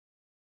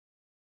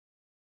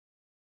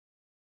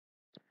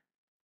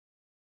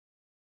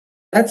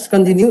Let's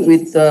continue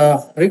with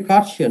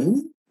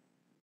recursion.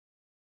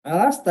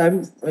 Last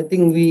time, I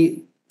think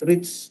we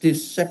reached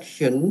this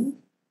section.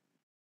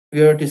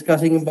 We are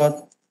discussing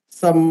about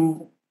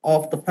some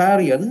of the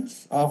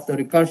variants of the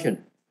recursion.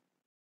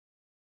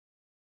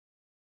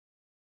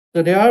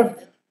 So there are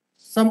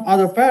some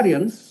other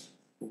variants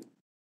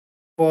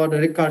for the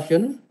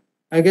recursion.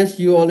 I guess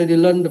you already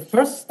learned the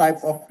first type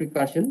of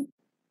recursion.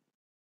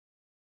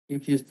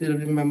 If you still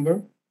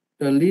remember,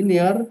 the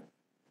linear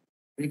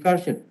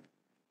recursion.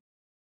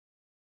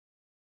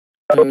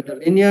 So the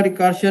linear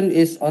recursion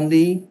is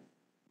only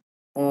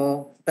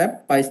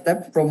step by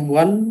step from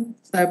one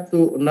step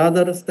to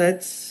another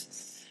stage,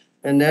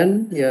 and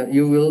then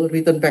you will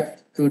return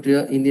back to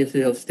the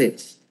initial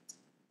stage.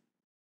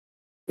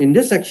 In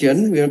this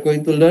section, we are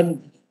going to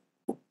learn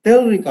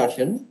tail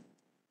recursion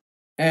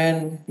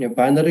and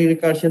binary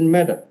recursion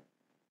method.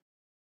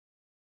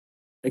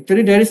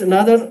 Actually, there is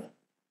another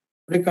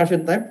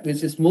recursion type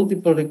which is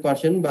multiple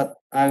recursion,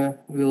 but I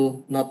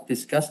will not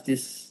discuss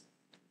this.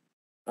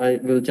 I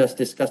will just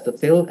discuss the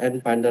tail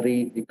and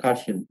binary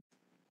recursion.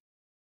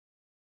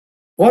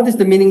 What is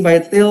the meaning by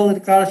tail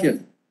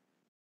recursion?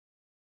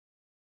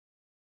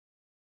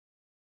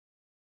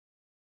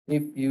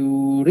 If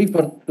you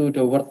refer to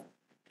the word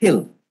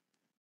tail,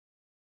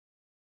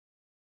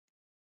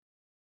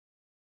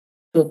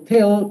 so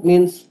tail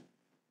means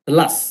the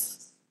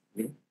last.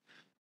 Okay.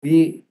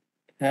 We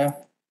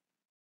have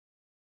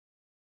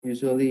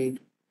usually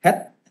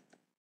head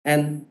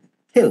and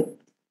tail.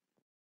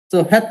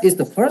 So head is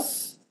the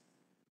first,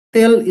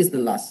 tail is the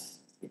last.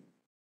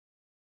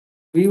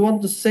 We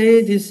want to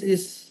say this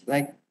is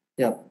like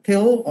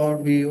tail, or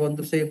we want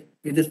to say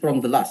it is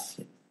from the last.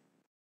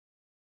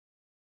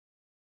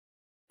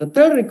 The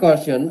tail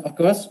recursion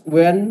occurs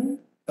when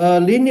a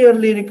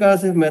linearly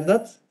recursive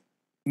method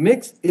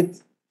makes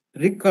its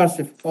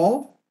recursive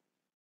call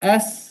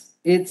as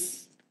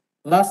its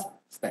last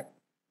step.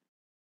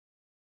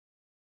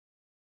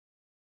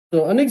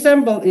 So an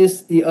example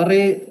is the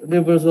array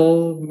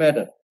reversal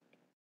method.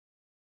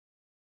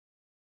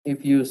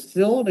 If you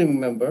still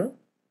remember,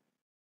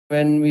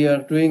 when we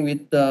are doing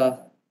with the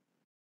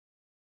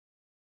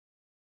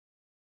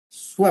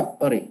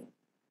swap array,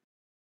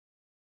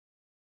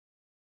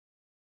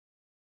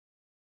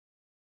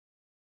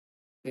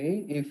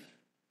 okay, if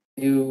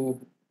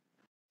you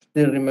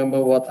still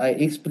remember what I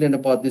explained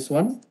about this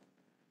one,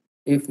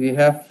 if we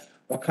have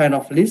a kind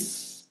of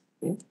list,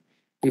 okay,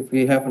 if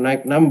we have a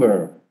like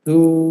number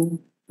 2,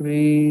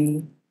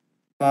 3,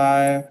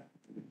 5,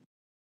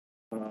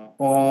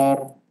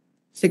 4,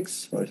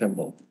 6, for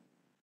example.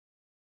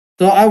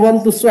 So I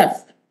want to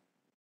swap.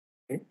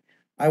 Okay.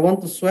 I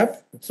want to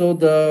swap. So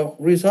the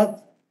result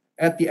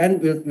at the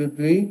end will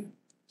be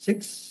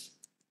 6,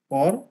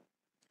 4,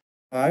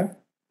 5,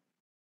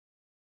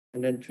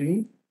 and then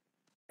 3,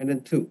 and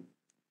then 2.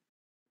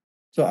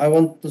 So I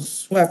want to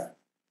swap,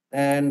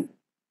 and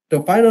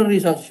the final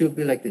result should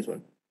be like this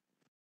one.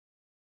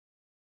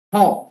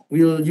 How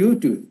will you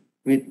do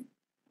with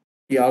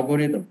the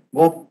algorithm?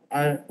 What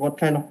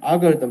kind of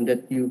algorithm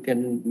that you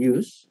can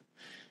use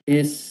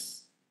is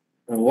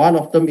one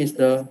of them is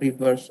the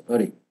reverse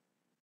array.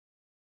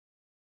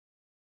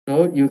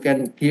 So you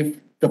can give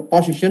the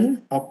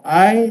position of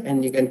I,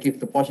 and you can give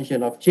the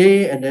position of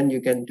j, and then you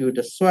can do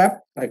the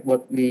swap like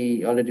what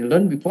we already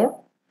learned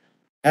before,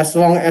 as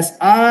long as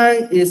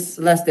I is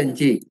less than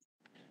j.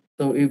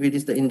 So if it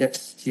is the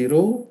index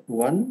 0,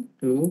 1,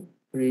 2,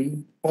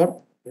 3,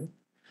 4.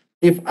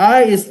 If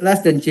I is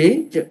less than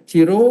j,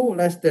 0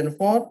 less than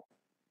 4,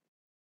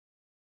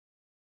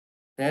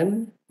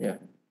 then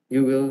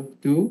you will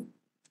do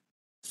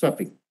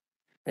swapping.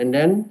 And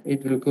then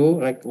it will go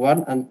like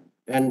 1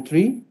 and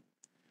 3,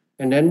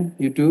 and then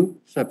you do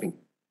swapping.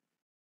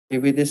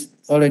 If it is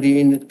already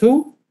in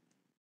 2,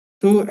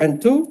 2 and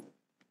 2,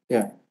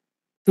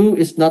 2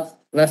 is not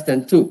less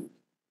than 2,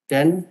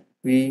 then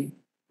we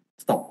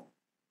stop.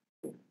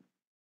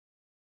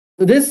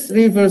 So this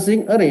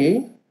reversing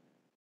array,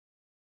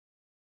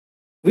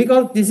 we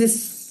call this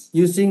is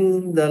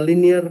using the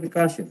linear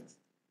recursion.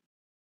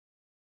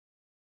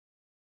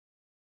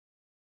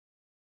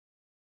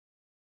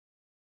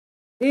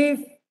 If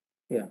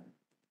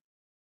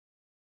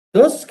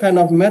those kind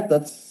of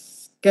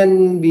methods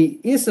can be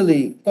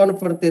easily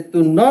converted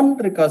to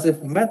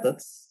non-recursive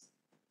methods.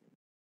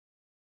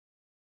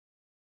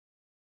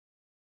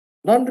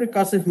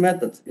 Non-recursive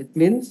methods, it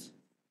means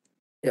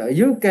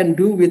you can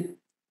do with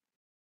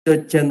the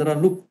general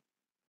loop.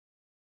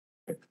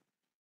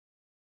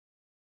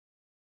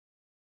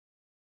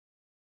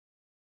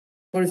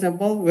 For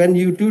example, when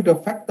you do the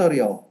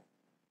factorial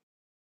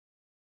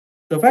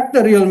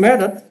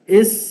method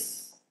is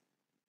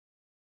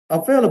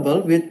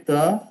available with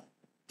the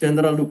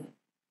general loop.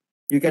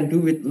 You can do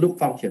with loop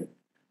function,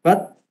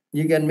 but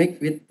you can make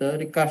with the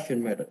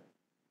recursion method.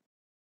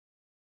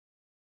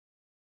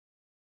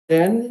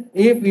 Then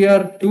if we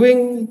are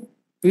doing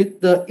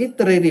with the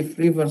iterative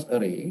reverse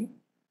array,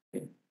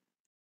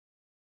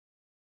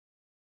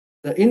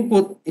 the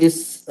input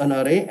is an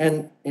array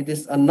and it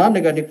is a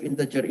non-negative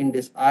integer in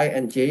this I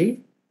and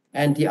j.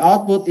 And the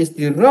output is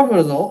the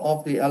reversal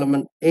of the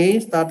element A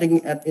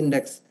starting at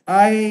index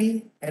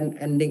I and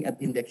ending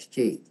at index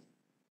J.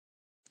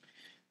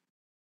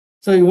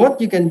 So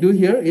what you can do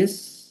here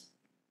is,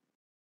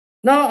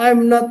 now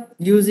I'm not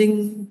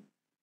using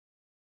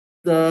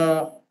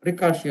the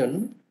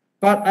recursion,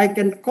 but I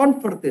can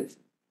convert it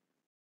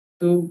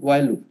to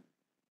while loop.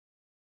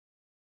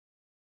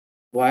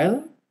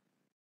 While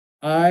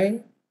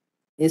I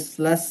is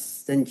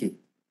less than J.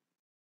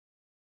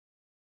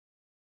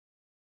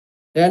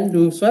 Then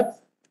do swap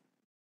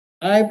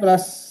I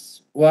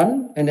plus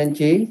 1 and then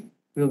J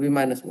will be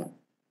minus 1.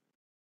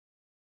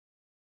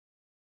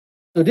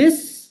 So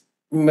this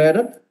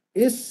method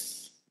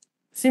is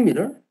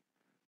similar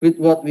with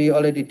what we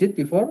already did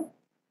before.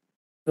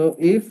 So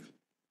if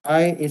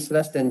I is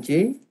less than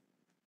J,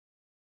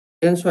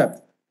 then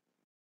swap.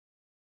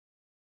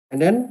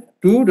 And then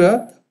do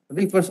the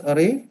reverse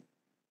array,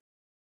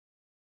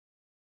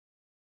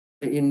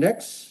 the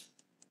index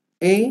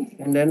A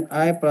and then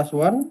I plus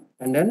 1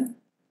 and then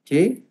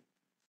J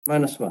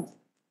minus 1.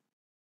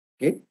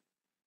 Okay.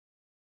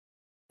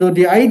 So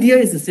the idea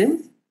is the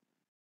same.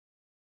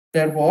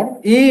 Therefore,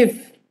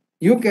 if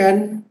you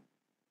can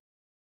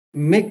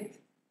make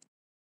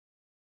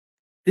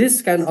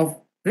this kind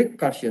of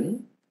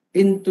recursion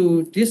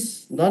into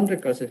this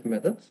non-recursive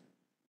methods,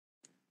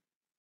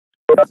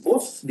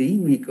 mostly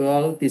we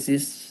call this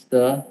is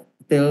the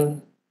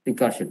tail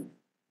recursion.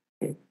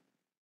 Okay.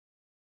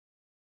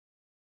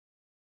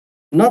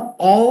 Not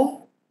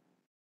all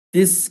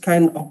this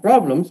kind of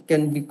problems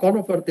can be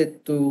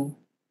converted to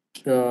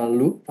the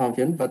loop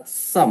function, but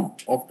some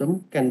of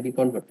them can be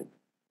converted.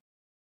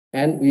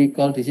 And we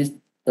call this is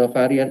the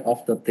variant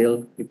of the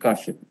tail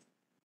recursion.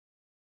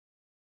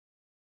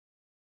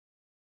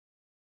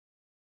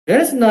 There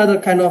is another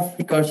kind of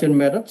recursion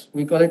method.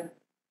 We call it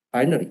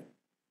binary.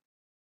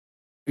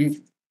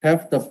 We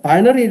have the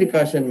binary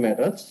recursion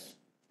methods.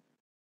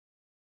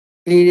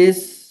 It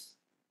is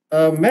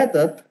a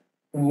method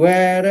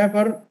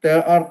wherever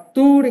there are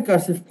two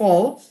recursive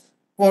calls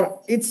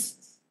for each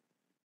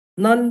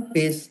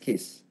non-base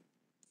case.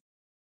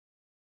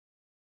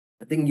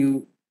 I think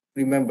you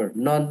remember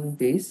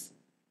non-base.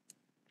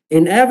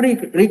 In every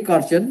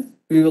recursion,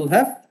 we will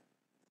have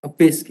a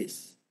base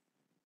case.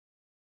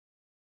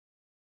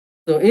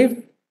 So if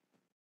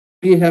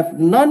we have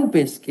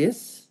non-base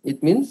case,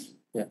 it means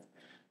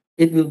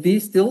it will be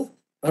still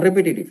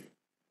repetitive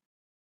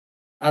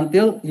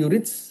until you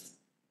reach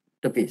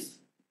the base.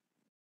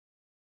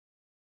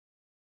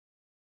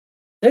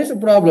 There is a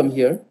problem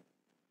here.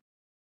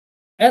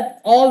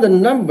 Add all the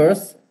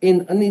numbers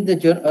in an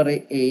integer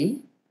array A.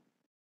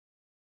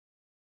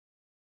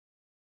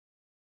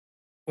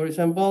 For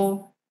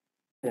example,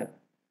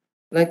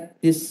 like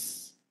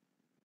this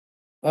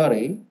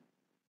array.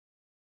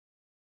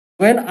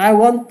 When I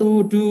want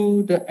to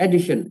do the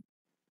addition,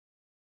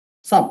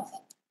 sum,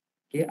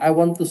 okay, I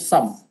want to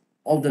sum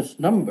all this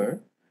number,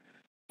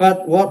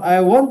 but what I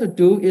want to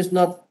do is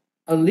not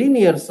a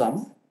linear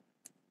sum.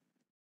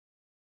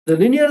 The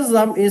linear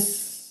sum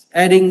is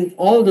adding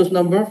all those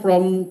numbers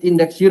from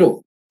index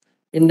 0,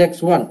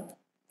 index 1,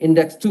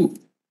 index 2,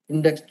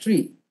 index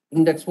 3,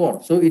 index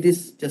 4. So it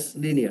is just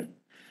linear.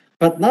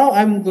 But now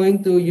I'm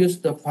going to use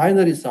the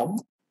binary sum.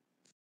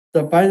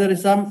 The binary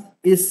sum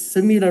is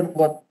similar to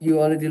what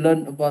you already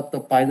learned about the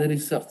binary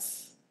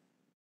search.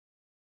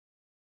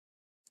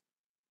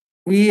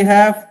 We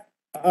have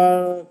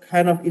a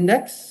kind of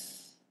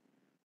index,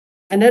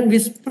 and then we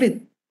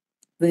split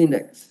the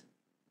index.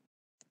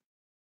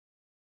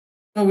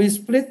 So we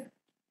split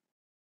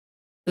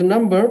the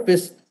number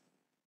based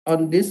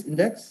on this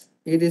index.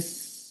 It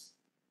is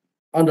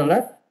on the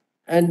left,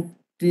 and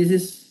this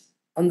is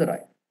on the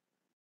right.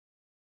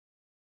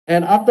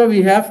 And after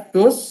we have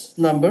those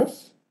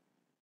numbers,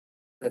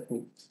 that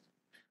means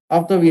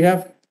after we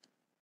have,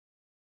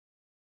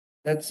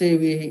 let's say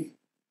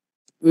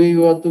we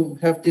want to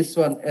have this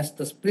one as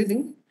the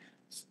splitting,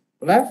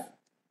 left,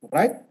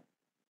 right,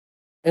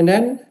 and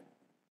then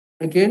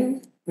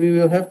again we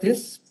will have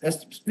this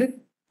as split,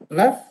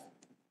 left,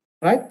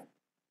 right,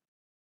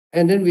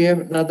 and then we have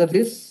another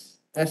this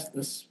as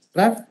the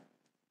left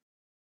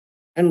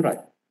and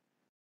right.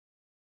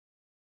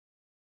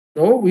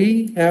 So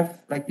we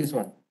have like this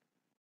one.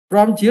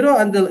 From 0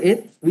 until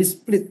 8, we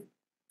split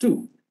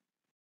 2.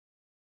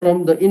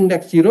 From the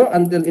index 0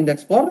 until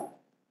index 4,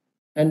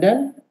 and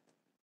then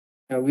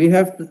we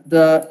have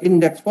the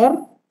index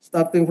 4,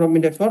 starting from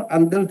index 4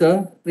 until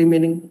the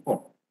remaining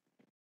 4.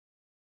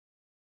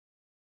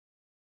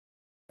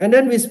 And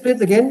then we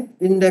split again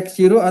index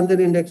 0 until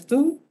index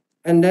 2,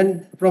 and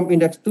then from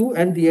index 2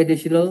 and the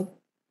additional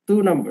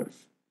 2 numbers.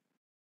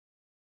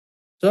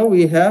 So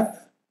we have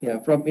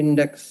from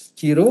index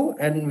 0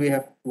 and we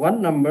have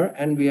 1 number,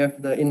 and we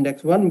have the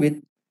index 1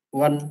 with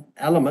 1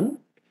 element,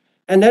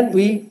 and then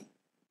we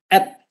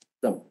add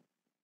them.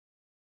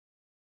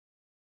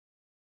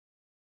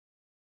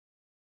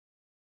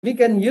 We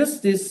can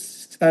use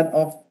this kind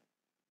of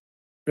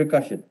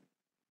recursion.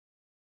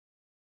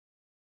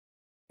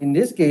 In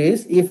this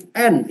case, if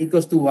n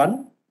equals to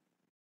 1,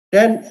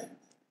 then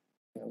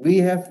we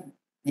have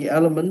the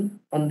element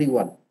only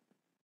one.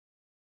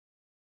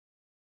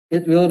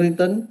 It will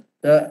return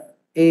the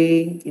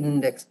A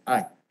index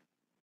I.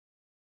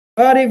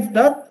 But if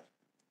not,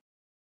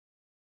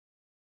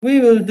 we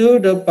will do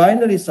the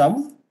binary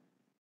sum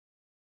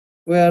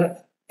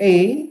where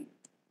A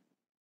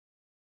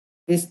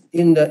is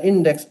in the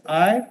index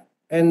I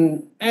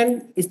and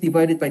N is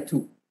divided by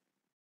 2.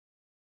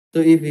 So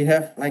if we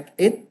have like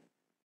 8,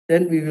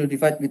 then we will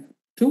divide with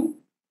 2.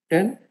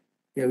 Then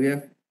here we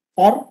have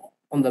 4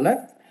 on the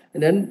left.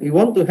 And then we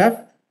want to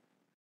have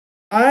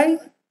I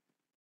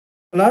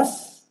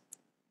plus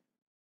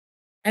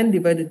N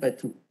divided by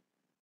 2.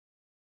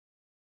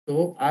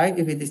 So I,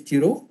 if it is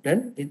 0,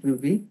 then it will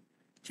be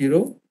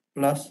 0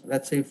 plus,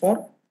 let's say,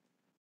 4.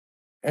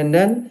 And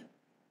then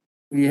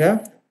we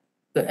have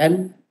the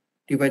N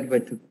divided by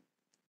 2.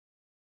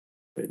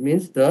 It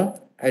means the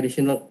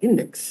additional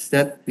index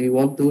that we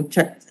want to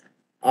check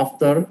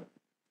after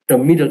the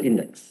middle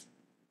index.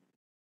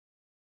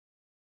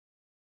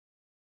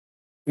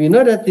 We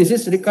know that this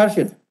is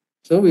recursion,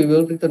 so we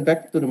will return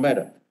back to the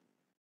method.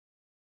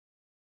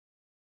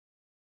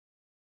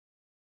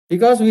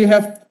 Because we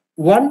have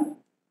 1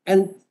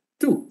 and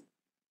 2,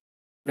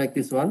 like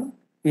this one,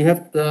 we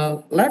have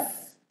the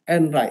left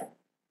and right.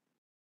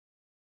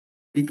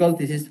 We call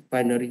this is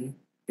binary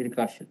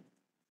recursion.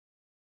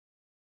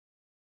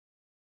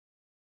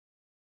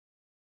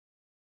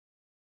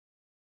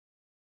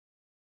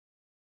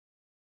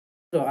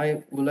 So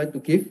I would like to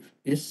give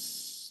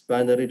this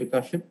binary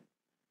recursion.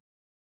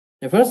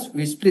 First,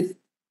 we split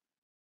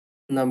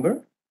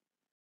number.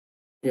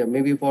 Yeah,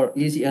 maybe for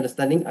easy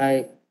understanding,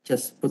 I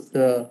just put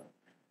the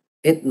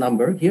 8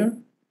 number here.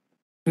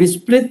 We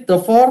split the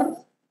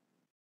 4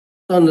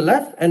 on the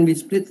left and we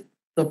split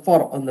the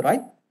 4 on the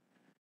right.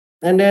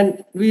 And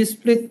then we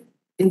split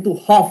into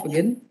half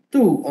again,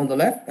 2 on the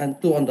left and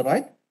 2 on the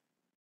right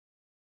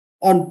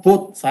on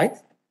both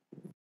sides.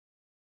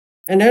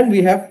 And then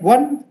we have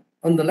 1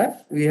 on the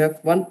left, we have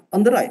 1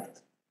 on the right.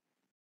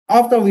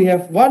 After we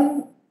have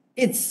 1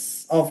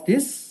 each of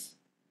this,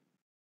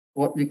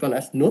 what we call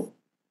as node,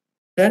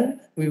 then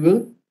we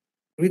will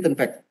return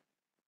back.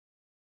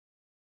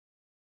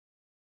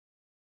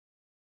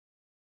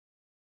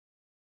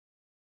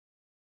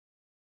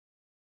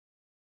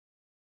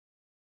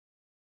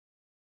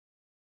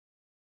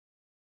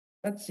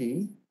 Let's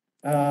see.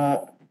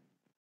 Sorry,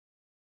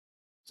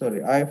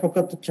 I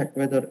forgot to check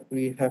whether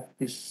we have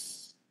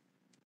this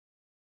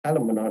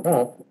element or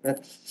not.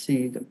 Let's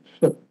see the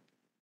foot.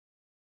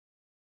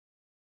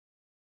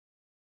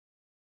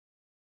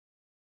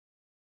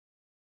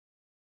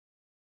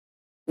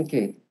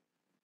 Okay.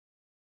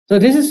 So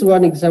this is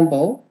one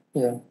example.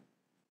 Yeah.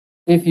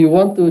 If you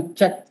want to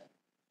check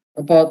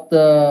about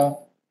the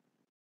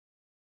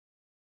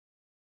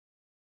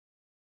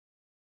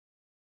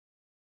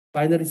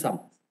binary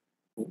sum.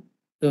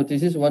 So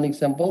this is one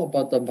example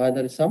about the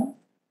binary sum.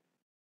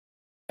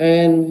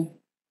 And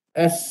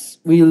as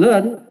we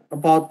learn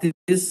about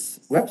this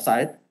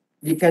website,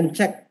 you can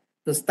check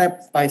the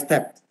step by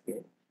step.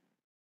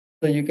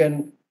 So you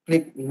can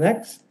click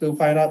next to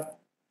find out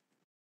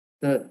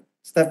the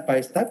step by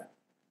step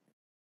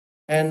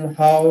and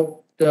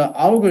how the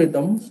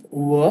algorithms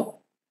work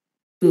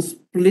to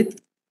split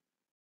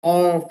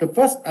all of the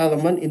first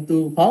element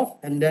into half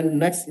and then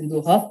next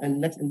into half and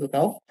next into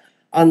half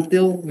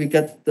until we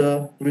get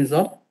the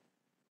result,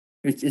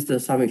 which is the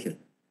summation.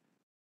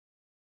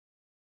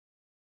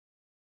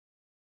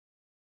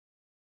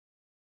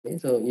 Okay,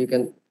 so you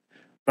can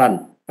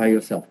run by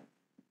yourself.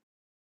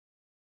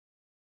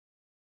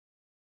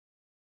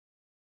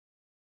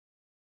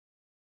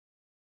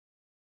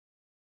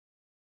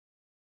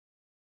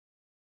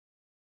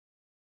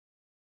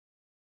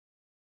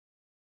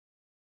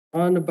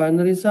 On the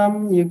binary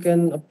sum, you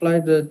can apply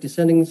the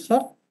descending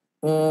sort.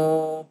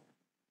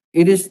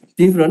 It is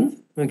different,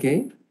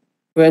 okay?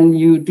 When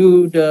you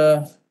do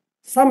the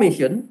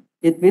summation,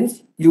 it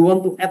means you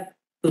want to add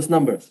those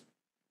numbers.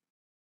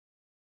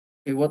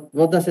 Okay,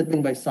 what does it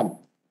mean by sum?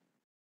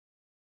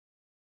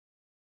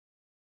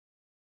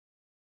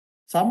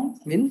 Sum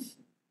means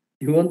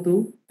you want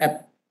to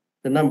add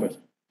the numbers.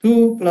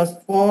 2 plus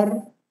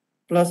 4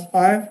 plus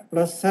 5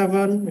 plus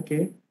 7,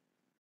 okay,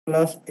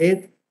 plus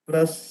 8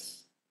 plus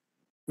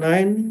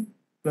 9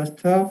 plus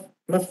 12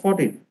 plus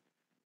 14.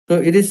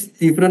 So it is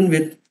different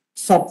with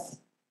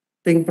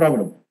sorting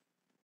problem.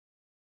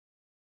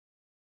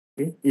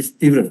 Okay, it's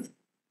different.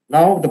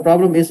 Now the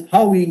problem is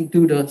how we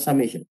do the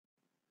summation.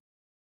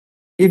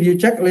 If you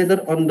check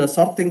later on the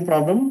sorting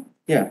problem,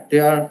 yeah,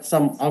 there are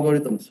some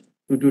algorithms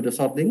to do the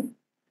sorting.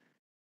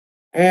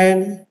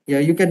 And yeah,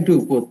 you can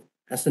do both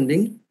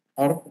ascending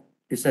or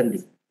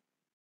descending,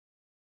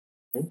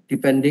 okay,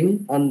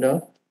 depending on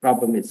the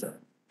problem itself.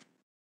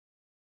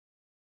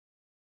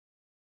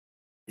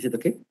 Is it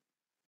okay?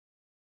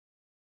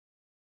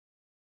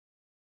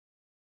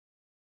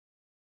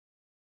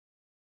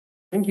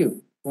 Thank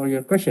you for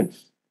your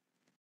questions.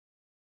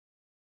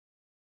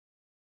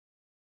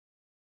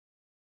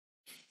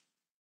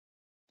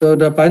 So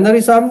the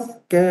binary sum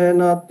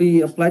cannot be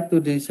applied to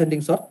the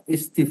descending sort.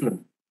 It's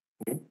different.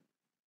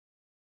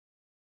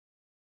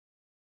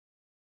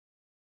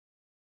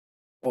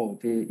 Oh,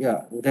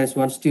 there's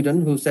one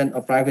student who sent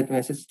a private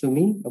message to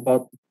me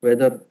about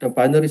whether the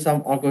binary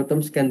sum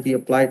algorithms can be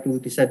applied to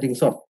descending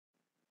sort.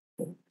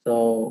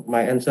 So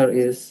my answer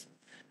is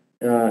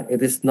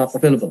it is not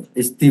available.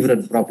 It's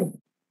different problem.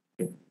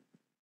 Okay.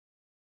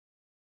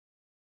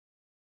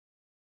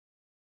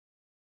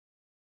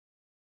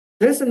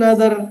 There's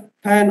another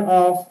kind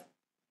of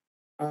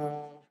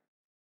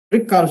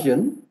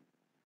recursion.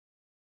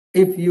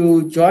 If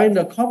you join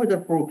the computer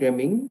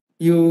programming,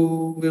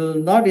 you will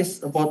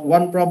notice about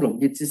one problem,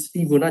 which is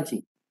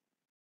Fibonacci.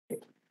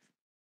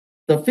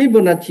 The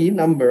Fibonacci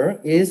number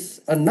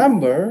is a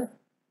number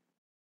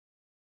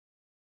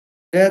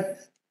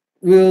that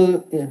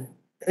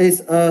is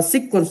a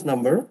sequence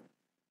number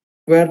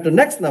where the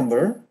next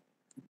number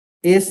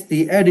is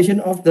the addition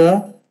of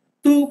the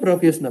two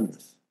previous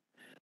numbers.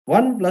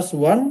 1 plus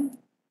 1,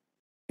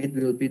 it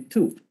will be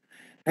 2.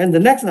 And the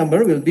next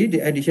number will be the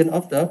addition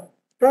of the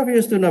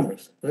previous two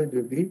numbers. So it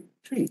will be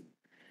 3.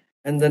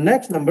 And the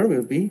next number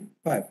will be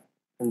 5.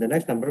 And the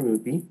next number will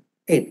be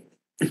 8.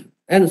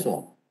 And so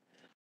on.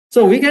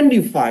 So we can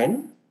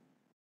define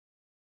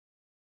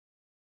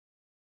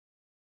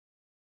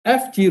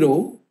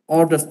F0,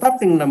 or the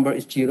starting number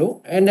is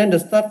 0, and then the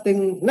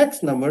starting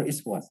next number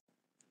is 1.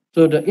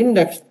 So the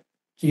index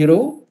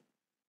 0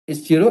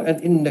 is 0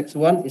 and index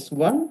 1 is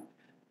 1.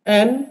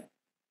 And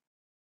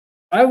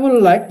I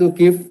would like to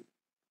give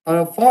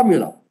a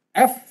formula.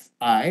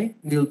 Fi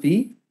will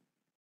be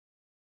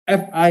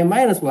Fi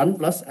minus 1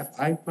 plus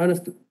Fi minus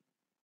 2.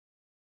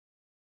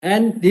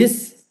 And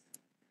this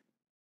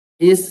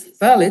is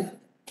valid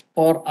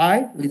for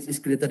I which is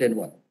greater than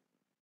 1.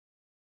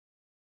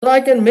 So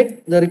I can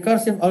make the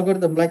recursive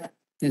algorithm like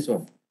this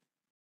one.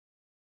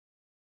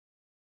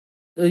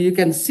 So you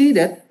can see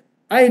that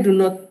I do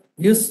not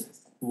use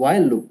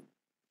while loop.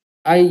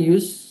 I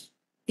use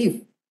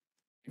if.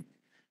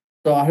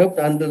 So I hope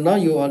until now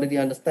you already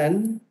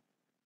understand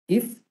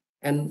if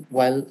and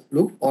while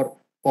loop or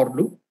for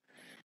loop.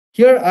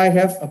 Here I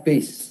have a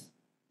base.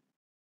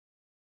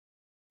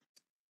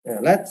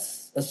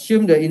 Let's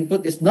assume the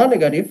input is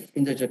non-negative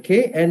integer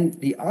k and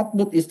the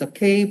output is the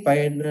k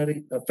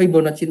binary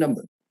Fibonacci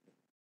number.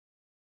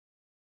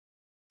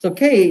 So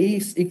k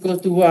is equal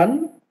to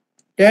 1,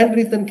 then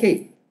return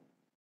k.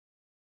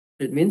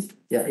 It means,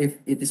 if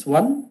it is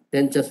 1,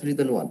 then just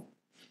return 1.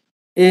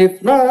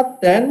 If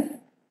not, then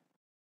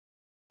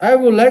I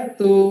would like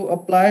to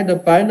apply the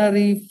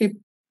binary fib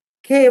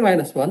k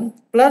minus 1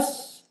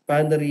 plus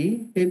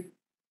binary fib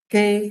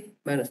k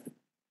minus 2.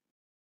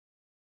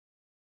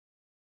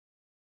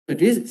 So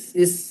this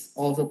is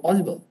also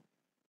possible.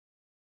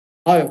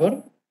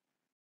 However,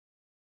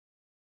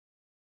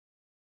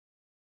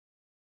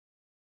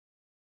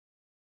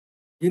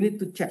 you need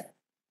to check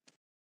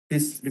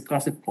this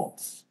recursive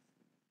calls.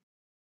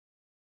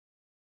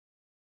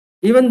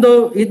 Even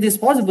though it is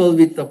possible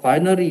with the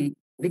binary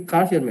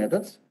recursion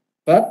methods,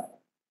 but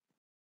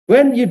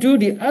when you do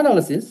the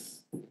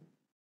analysis,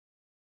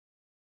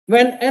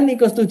 when n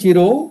equals to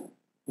 0,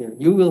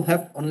 you will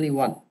have only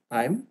one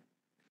time.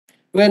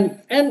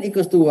 When n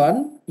equals to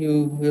 1,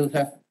 you will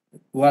have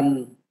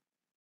one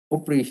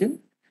operation.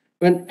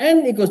 When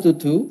n equals to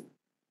 2,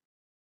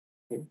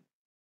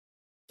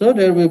 so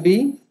there will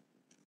be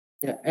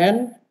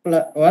n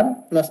plus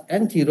 1 plus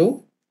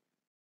n0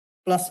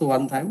 plus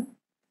 1 time.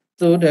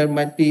 So there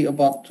might be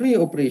about 3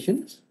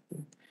 operations.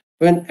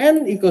 When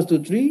n equals to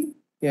 3,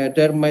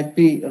 there might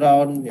be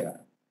around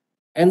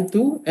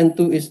n2.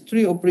 N2 is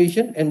 3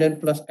 operation, and then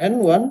plus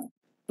n1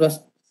 plus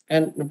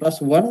n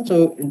plus 1.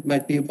 So it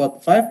might be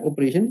about 5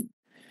 operation.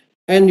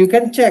 And you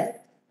can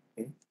check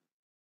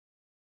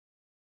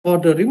for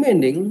the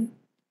remaining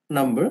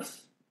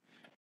numbers.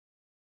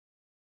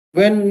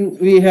 When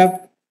we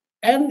have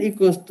n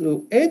equals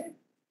to 8,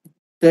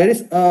 there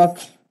is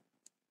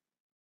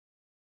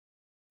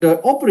the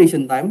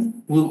operation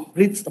time will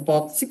reach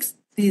about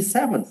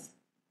 67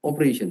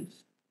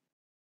 operations.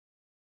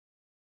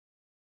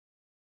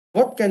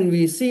 What can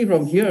we see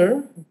from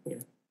here?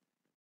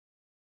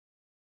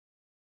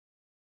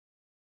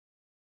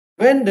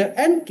 When the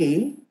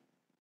nk,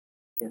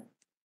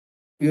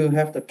 you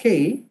have the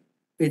k,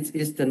 which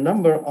is the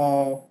number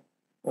of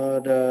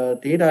the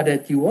data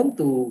that you want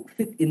to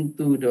fit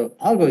into the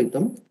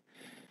algorithm,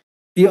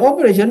 the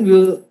operation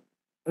will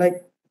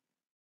like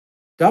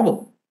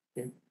double.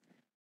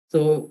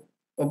 So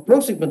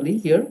approximately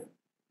here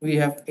we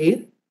have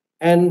 8,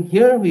 and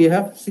here we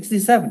have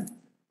 67.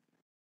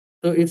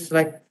 So it's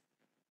like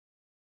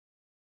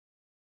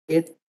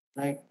 8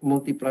 like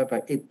multiplied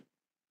by 8.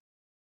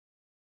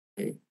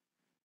 Okay.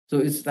 So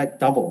it's like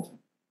double.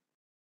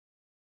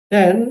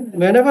 Then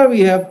whenever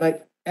we have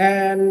like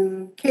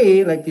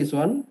nk like this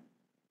one,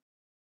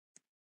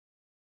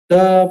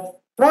 the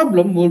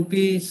problem will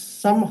be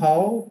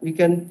somehow we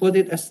can put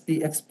it as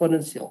the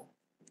exponential.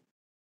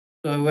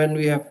 So when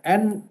we have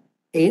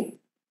n8,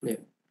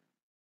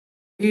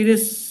 it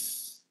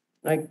is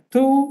like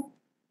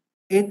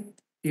 8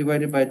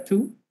 divided by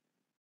 2.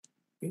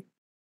 Okay.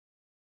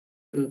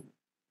 So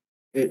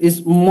it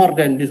is more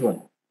than this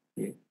one.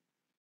 Okay.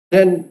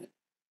 Then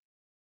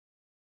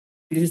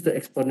This is the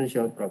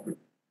exponential problem.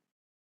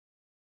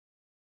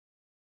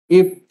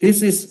 If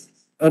this is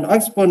an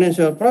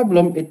exponential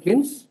problem, it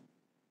means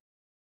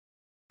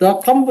the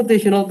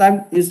computational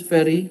time is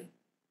very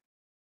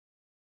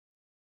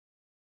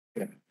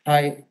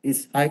high,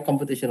 is high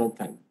computational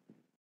time.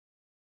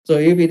 So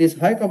if it is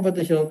high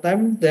computational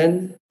time,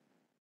 then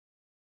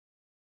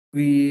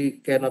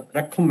we cannot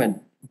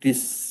recommend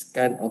this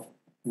kind of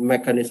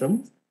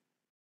mechanism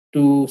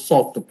to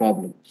solve the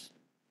problems.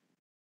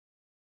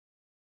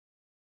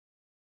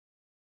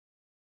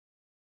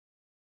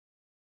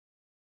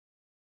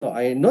 So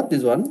I note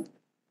this one.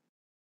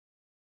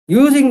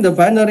 Using the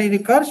binary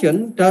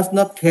recursion does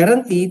not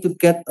guarantee to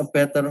get a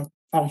better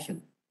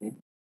function.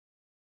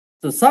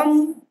 So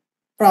some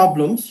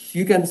problems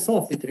you can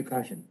solve with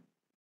recursion,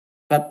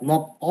 but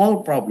not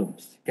all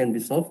problems can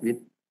be solved with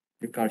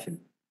recursion.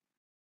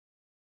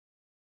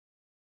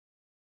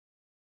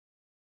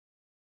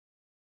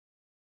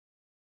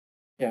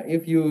 Yeah,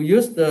 if you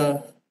use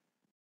the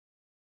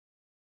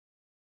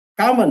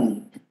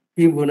common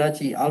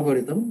Fibonacci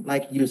algorithm,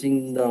 like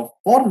using the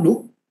for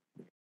loop,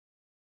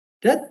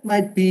 that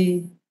might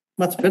be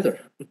much better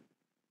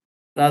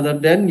rather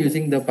than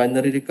using the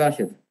binary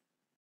recursion.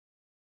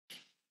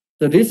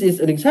 So this is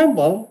an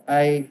example.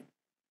 I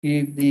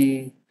give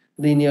the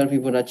linear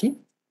Fibonacci.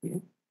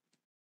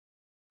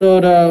 So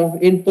the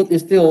input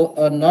is still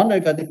a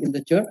non-negative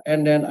integer,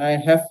 and then I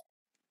have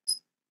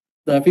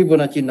the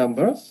Fibonacci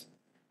numbers,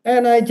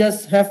 and I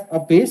just have a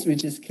base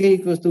which is k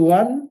equals to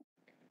 1,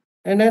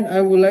 and then I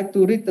would like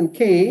to return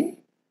k,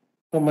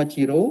 comma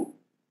 0,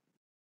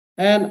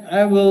 and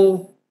I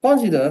will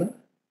consider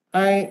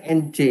I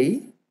and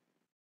j.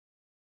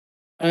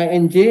 I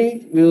and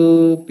j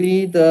will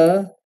be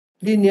the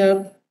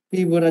linear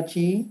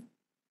Fibonacci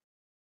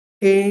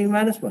k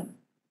minus 1.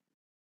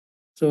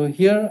 So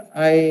here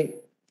I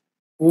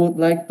would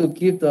like to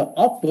give the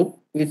output,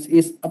 which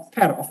is a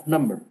pair of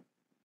number.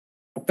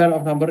 A pair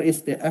of number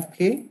is the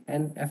fk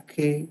and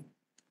fk,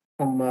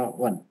 comma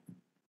 1.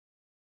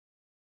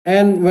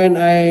 And when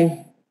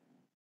I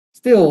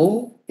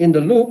still in the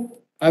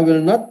loop, I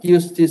will not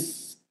use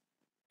this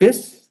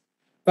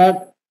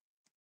but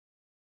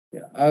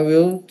I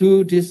will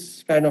do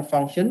this kind of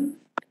function.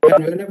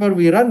 And whenever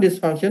we run this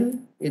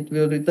function, it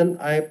will return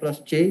I plus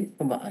j,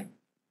 comma I.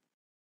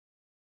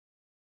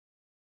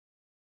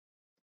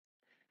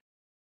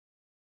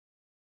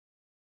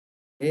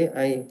 Okay,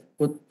 I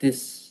put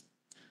this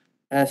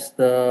as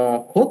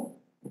the code.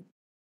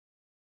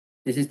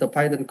 This is the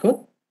Python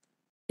code.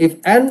 If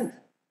n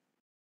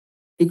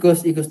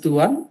equals to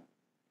 1,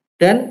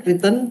 then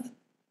return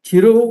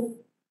 0,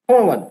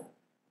 comma 1.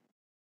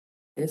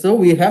 Okay, so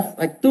we have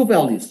like two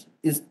values.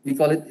 We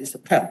call it is a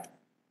pair.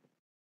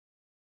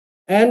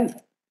 And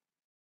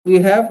we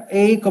have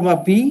a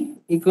comma b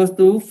equals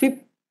to fib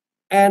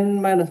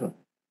n minus 1.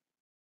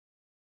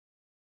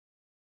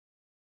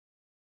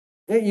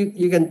 Okay,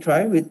 you can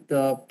try with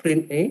the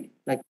print a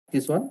like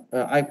this one.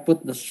 I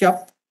put the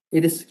sharp,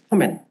 it is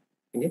comment.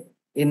 Okay?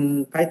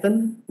 In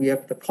Python, we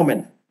have the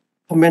comment.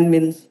 Comment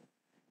means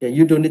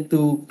you don't need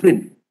to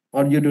print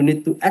or you don't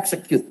need to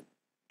execute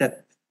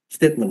that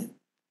statement.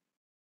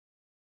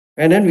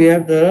 And then we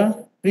have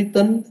the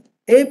return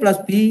a plus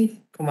b,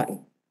 comma a.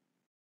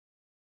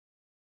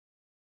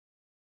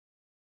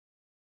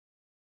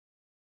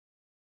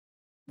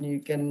 You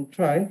can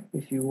try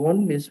if you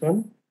want this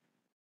one.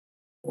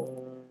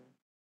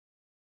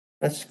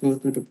 Let's go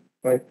to the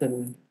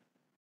Python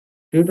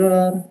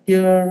tutorial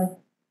here,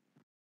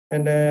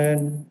 and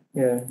then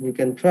you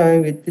can try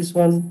with this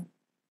one.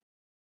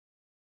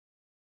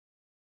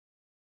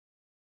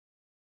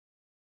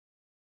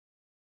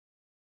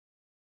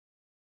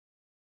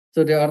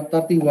 So there are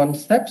 31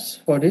 steps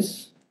for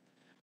this.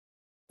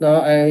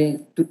 Now I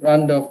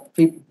run the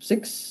fib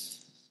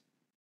 6,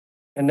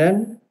 and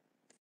then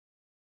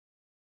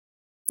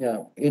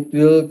it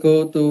will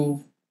go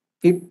to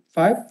fib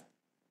 5.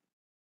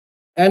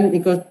 N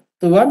equals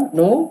to 1,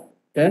 no.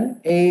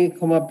 Then a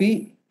comma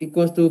b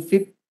equals to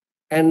fib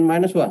n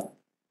minus 1.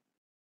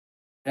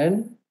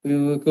 And we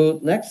will go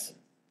next,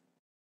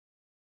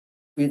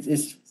 which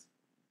is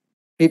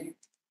fib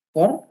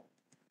 4.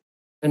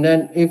 And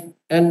then if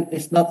n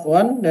is not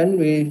 1, then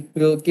we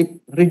will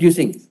keep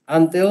reducing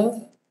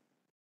until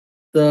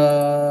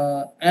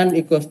the n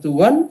equals to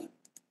 1.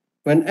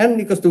 When n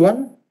equals to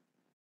 1,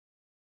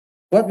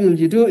 what will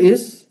you do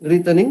is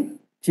returning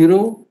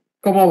 0,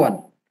 comma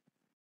 1.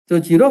 So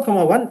 0,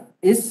 comma 1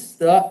 is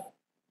the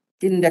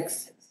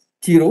index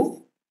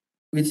 0,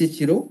 which is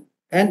 0,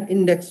 and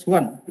index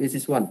 1, which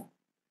is 1.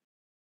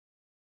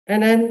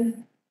 And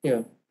then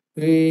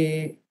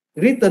we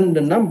return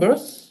the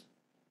numbers,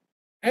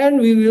 and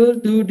we will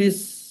do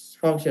this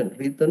function,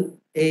 return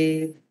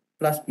a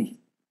plus b.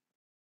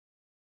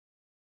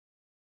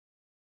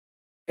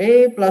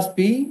 A plus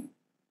b,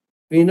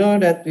 we know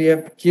that we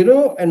have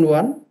 0 and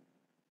 1,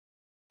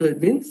 so it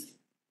means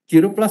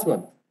 0 plus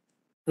 1.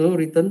 So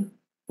return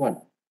 1.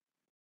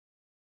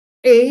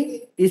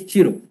 A is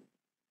 0.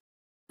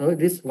 So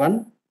it is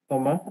 1,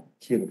 comma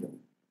 0.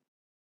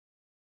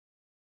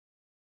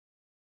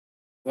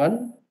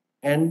 1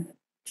 and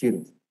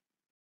 0.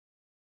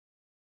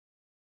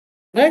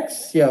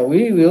 Next, yeah,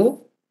 we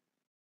will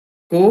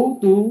go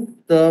to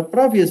the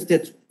previous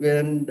stage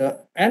when the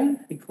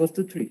n equals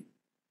to 3.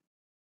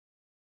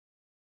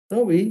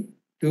 So we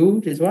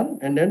do this one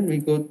and then we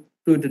go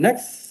to the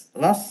next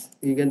last,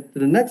 we get to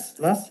the next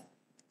last,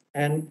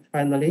 and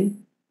finally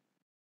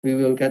we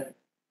will get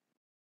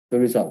the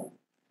result.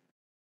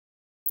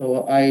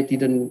 So I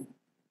didn't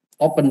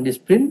open this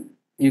print.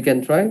 You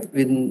can try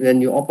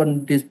when you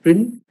open this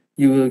print,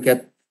 you will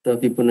get the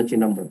Fibonacci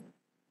number.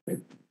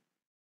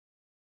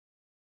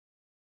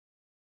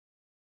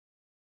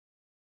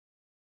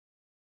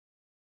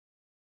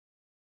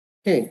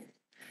 Okay,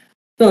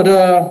 so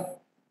the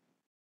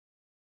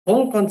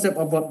whole concept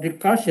about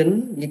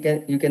recursion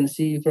you can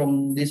see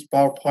from this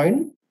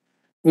PowerPoint.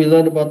 We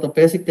learn about the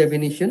basic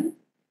definition,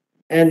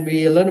 and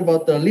we learn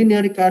about the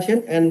linear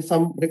recursion and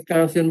some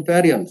recursion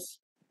variants.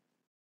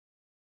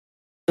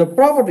 The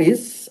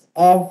properties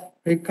of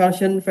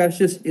recursion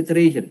versus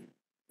iteration.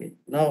 Okay.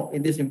 Now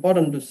it is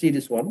important to see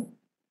this one.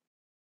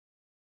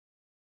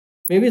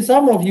 Maybe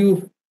some of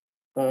you,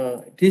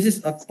 this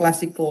is a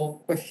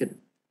classical question,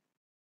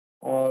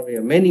 or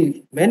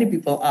many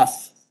people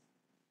ask,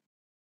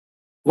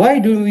 why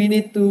do we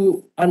need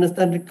to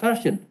understand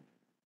recursion?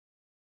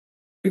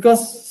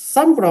 Because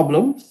some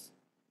problems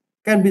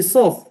can be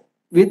solved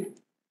with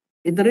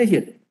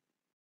iteration.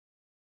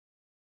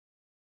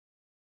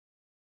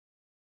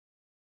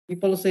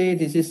 People say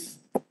this is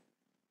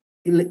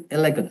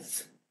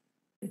elegance.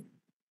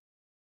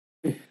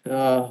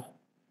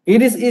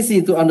 It is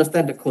easy to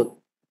understand the code.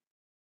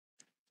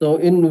 So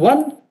in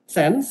one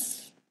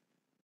sense,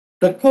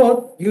 the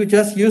code you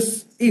just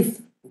use if.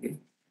 Okay.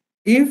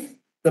 If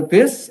the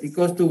base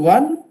equals to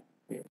 1,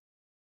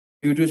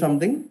 you do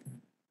something.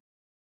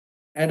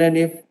 And then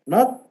if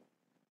not,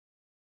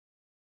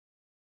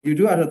 you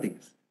do other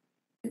things.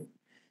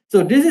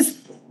 So this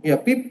is,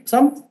 yeah,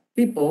 some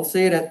people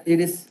say that it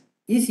is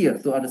easier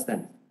to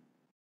understand.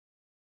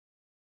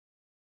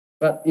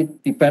 But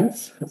it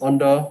depends on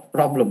the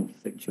problem,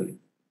 actually.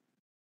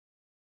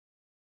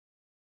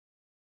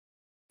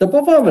 The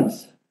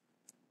performance.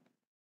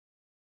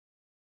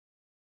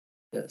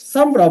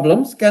 Some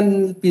problems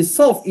can be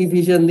solved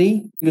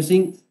efficiently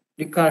using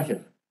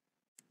recursion,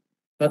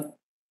 but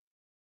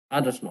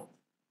others not.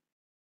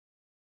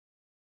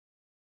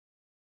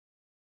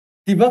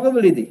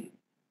 Debuggability.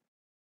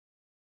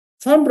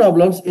 Some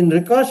problems in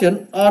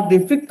recursion are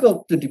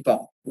difficult to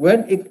debug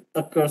when it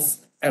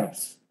occurs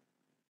errors.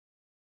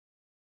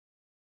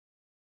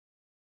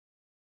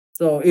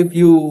 So if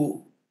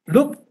you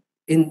look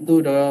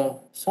into the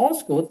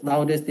source code,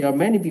 nowadays there are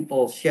many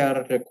people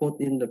share the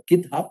code in the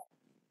GitHub.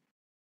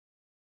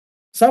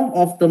 Some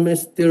of them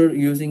is still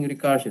using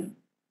recursion.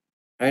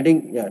 I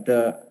think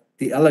the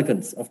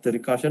elegance of the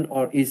recursion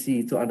or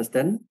easy to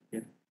understand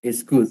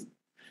is good.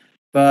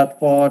 But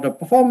for the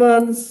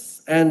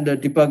performance and the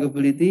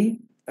debuggability,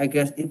 I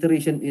guess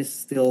iteration is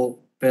still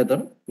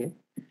better.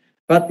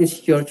 But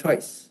it's your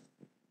choice.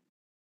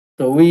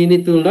 So we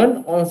need to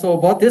learn also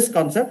about this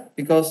concept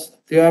because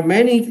there are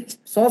many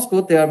source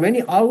code, there are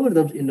many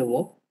algorithms in the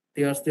world,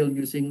 they are still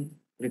using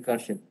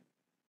recursion.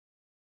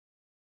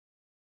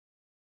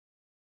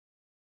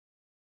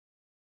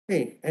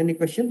 Okay, any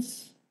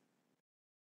questions?